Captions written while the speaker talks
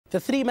The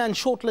three-man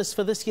shortlist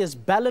for this year's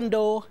Ballon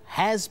d'Or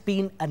has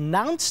been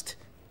announced,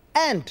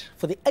 and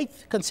for the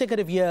 8th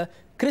consecutive year,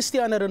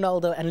 Cristiano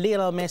Ronaldo and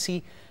Lionel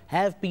Messi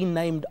have been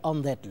named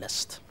on that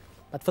list.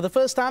 But for the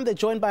first time, they're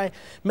joined by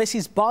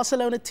Messi's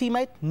Barcelona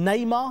teammate,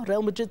 Neymar.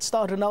 Real Madrid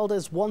star Ronaldo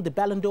has won the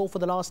Ballon d'Or for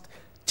the last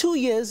 2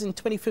 years. In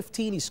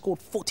 2015, he scored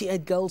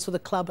 48 goals for the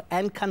club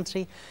and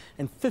country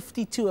and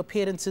 52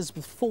 appearances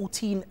with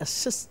 14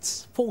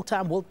 assists.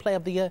 Four-time World Player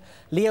of the Year,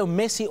 Leo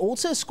Messi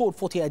also scored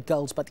 48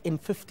 goals, but in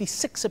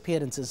 56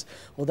 appearances,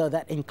 although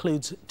that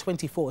includes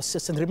 24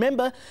 assists. And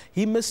remember,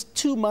 he missed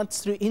 2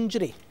 months through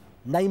injury.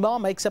 Neymar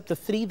makes up the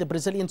three. The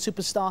Brazilian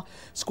superstar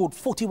scored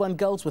 41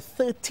 goals with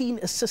 13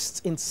 assists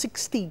in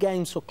 60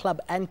 games for club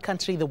and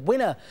country. The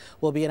winner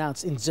will be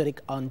announced in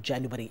Zurich on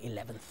January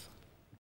 11th.